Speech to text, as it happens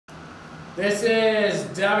This is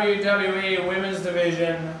WWE Women's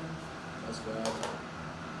Division. Let's go.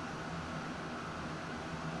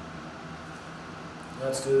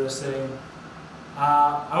 Let's do this thing.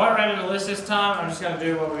 I won't run in the list this time. I'm just going to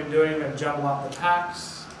do what we've been doing. I'm going to jumble up the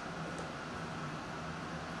packs.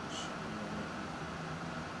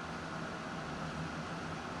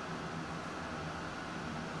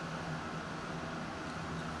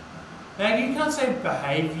 Maggie, you can't say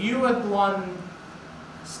behave. You were the one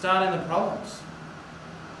starting the problems.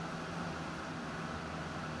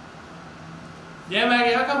 Yeah,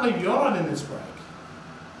 Maggie, I can't believe you're not in this break.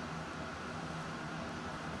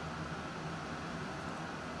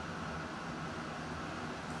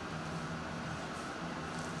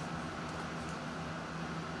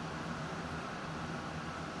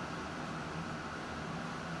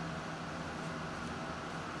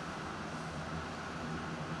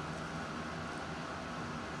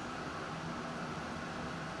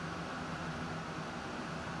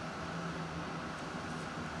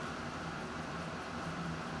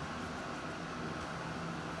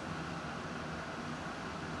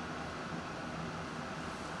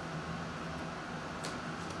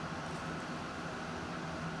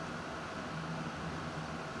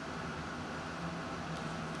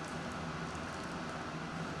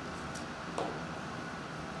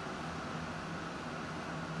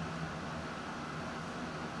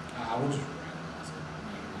 We'll just randomize it,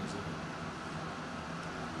 make it easy.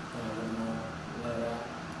 And then we'll let it out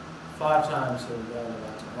 5 times so we go to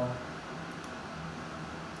that tomorrow.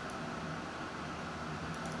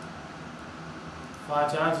 Five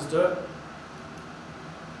times, let's do it.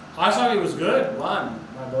 Ice hockey was good. 1,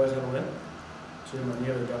 my boys gonna win. 2, my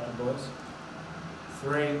newly adopted boys.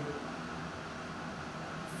 3,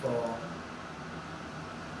 4,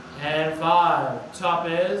 and 5. Top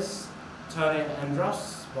is Tony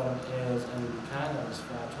Andros. Bottom is Andy Buchanan, that was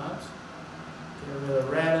 5 times. Get rid of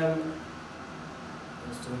random.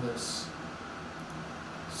 Let's do this.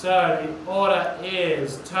 So the order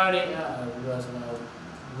is Tony. You guys know,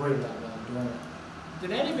 read that while I'm doing it.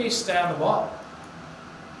 Did Andy B stay on the bottom?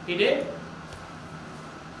 He did.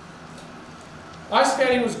 Ice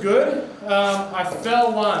skating was good. I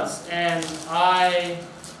fell once, and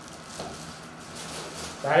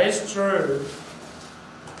that is true.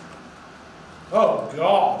 Oh,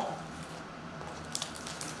 God.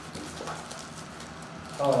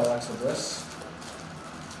 Oh, Alexa Bliss.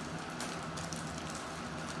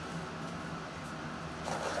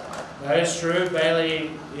 That is true.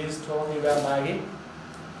 Bailey is talking about Maggie.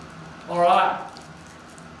 All right.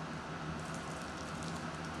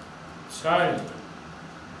 Tony.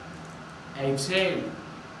 18.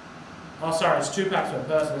 Oh, sorry. It's 2 packs per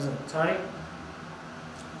person, isn't it? Tony.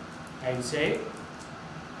 18.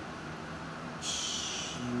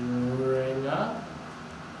 Ringer,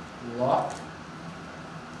 Lock,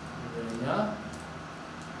 Ringer,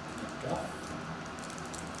 Guff,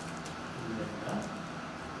 Ringer,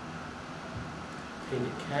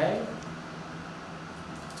 Peter K,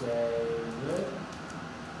 David,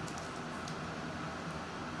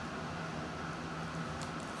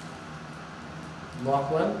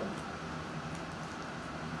 Lachlan,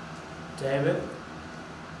 David,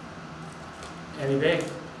 Eddie B.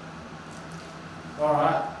 All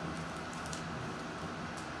right.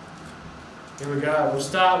 Here we go. We'll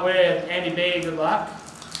start with Andy B. Good luck.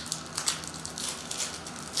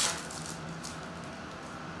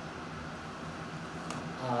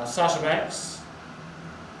 Sasha Banks.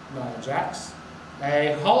 No, Jax.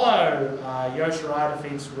 A hollow Yoshirai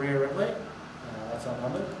defeats Rhea Ripley. That's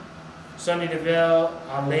outnumbered. Sonya Deville,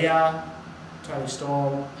 Leah, Tony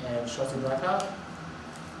Storm, and Shotzi Blackheart.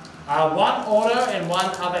 1 auto and 1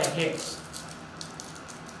 other hit.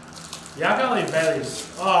 Yeah, I can't believe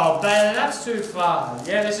Bailey's. Oh, Bailey, that's too far.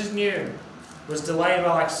 Yeah, this is new. Was delayed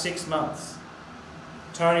by like 6 months.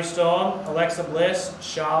 Tony Storm, Alexa Bliss,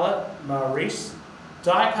 Charlotte, Maurice,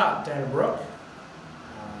 Die Cut, Dana Brooke.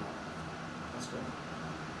 That's good.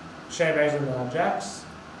 Shane Baszler, Nia Jax,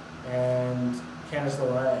 and Candice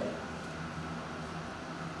LeRae.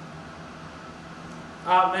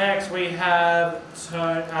 Up next, we have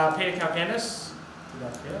Peter Kalkendis.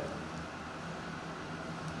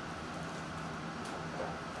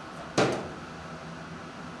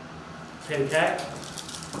 Peter K.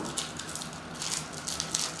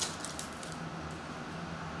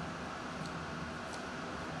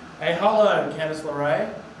 A hollow, Candice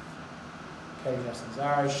LeRae. Katie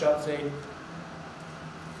Castanzaro, Shotzi.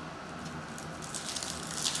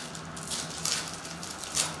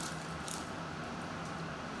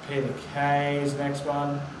 Peter K's next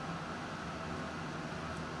one.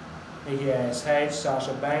 Nikki ASH,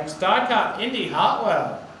 Sasha Banks. Die cut, Indy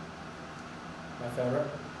Hartwell. my favorite.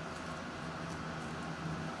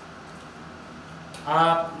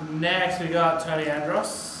 Up next we got Tony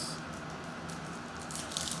Andros.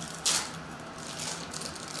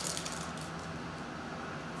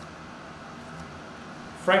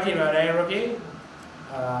 Frankie Monet rookie.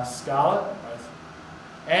 Scarlet.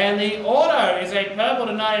 And the auto is a purple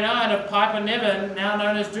to 99 of Piper Niven, now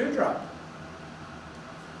known as Dewdrop.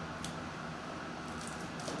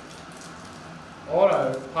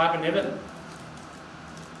 Auto, Piper Niven.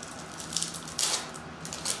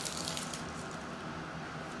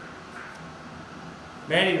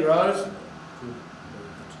 Mandy Rose,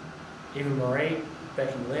 Eva Marie,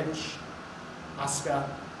 Becky Lynch, Asuka,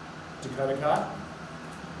 Dakota Kai,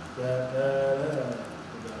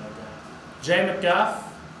 Jay McGuff,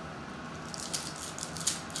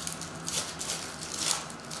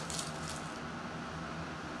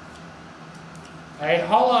 a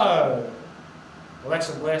holo,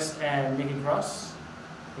 Alexa Bliss and Nikki Cross,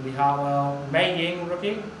 Indy Hartwell, Mei Ying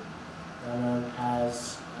rookie, known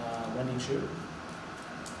as Wendy Chu.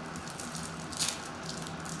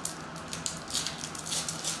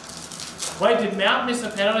 Wait, did Mount miss a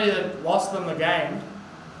penalty that lost them the game?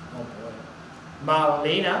 Oh boy.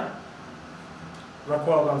 Marlena,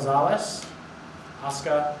 Raquel Gonzalez,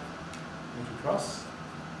 Asuka, Nikki Cross.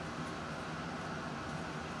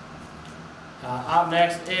 Up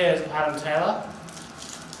next is Adam Taylor.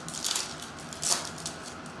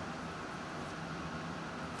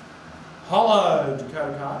 Holo,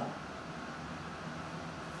 Dakota Kai.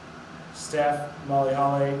 Steph, Molly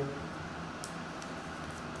Holly.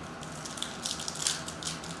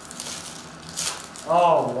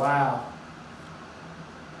 Oh, wow.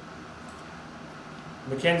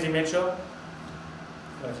 Mackenzie Mitchell.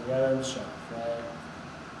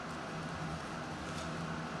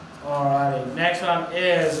 Alrighty, next one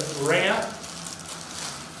is Ringer.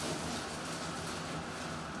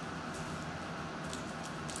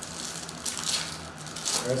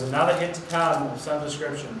 There's another hit to come of some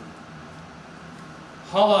description.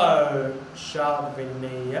 Holo, Charlotte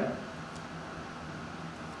Vigneault.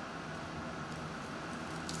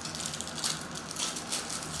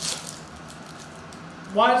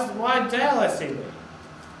 Why Dale STV?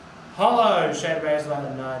 Holo, Shayna Baszler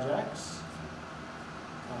and Nia Jax.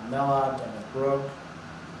 Carmella, Dana Brooke.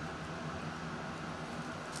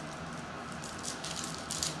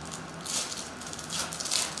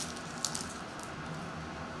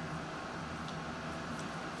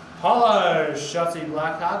 Holo, Shotzi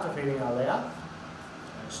Blackheart defeating Aliyah.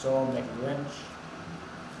 Storm, Becky Lynch.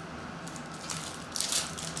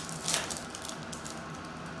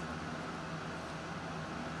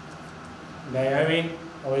 Naomi,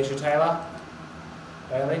 Alicia Taylor,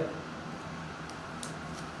 Bailey.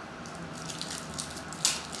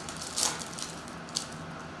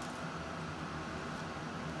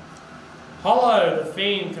 Holo, The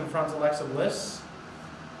Fiend confronts Alexa Bliss.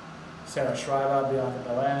 Sarah Schreiber, Bianca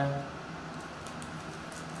Belair.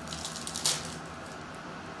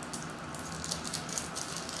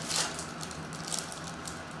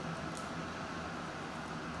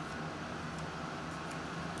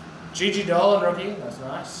 Gigi Dolan rookie, that's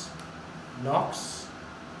nice. Knox.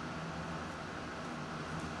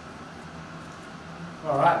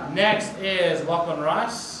 Alright, next is Lachlan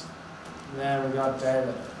Rice. And then we got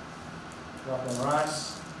David. Lachlan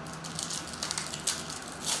Rice.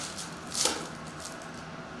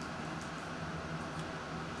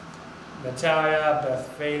 Natalia, Beth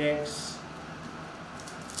Phoenix.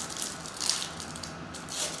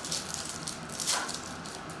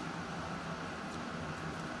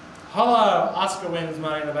 Holo, Asuka wins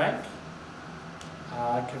Money in the Bank.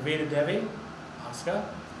 Kavita Devi, Asuka.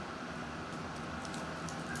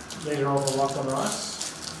 These are all for Lachlan Rice.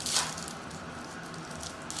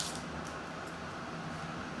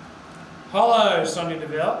 Holo, Sonya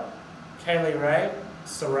Deville, Kaylee Ray,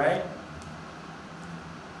 Saray.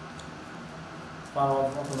 Final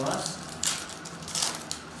one for Lachlan Rice.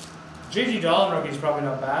 Gigi Dolan rookie's probably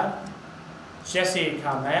not bad. Jessie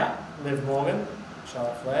Carmea, Liv Morgan,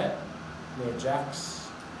 Charlotte Flair, Nia Jax.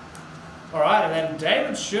 Alright, and then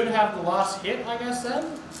David should have the last hit, I guess, then.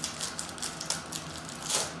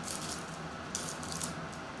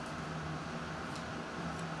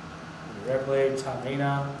 Ripley,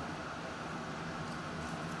 Tamina.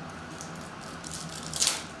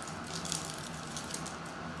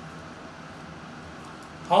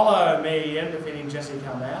 Holo, Mia Yim defeating Jessie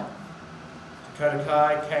Carmel. Dakota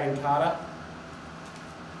Kai, Kaden Carter.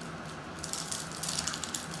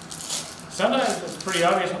 Sometimes it's pretty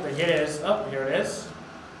obvious what the hit is. Oh, here it is.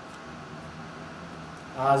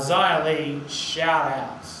 Zia Lee, shout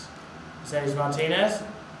outs. Mercedes Martinez.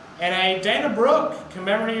 And a Dana Brooke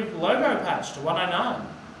commemorative logo patch to 109.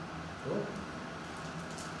 Cool.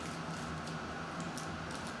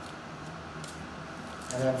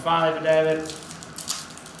 And then finally for David,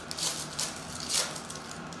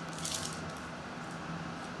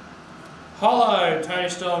 Holo, Tony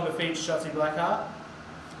Storm defeats Shotzi Blackheart.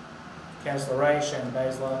 Cancel Ray, Shane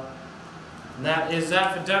Baszler. And that is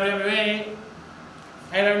that for WWE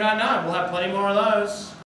 8099. We'll have plenty more of those.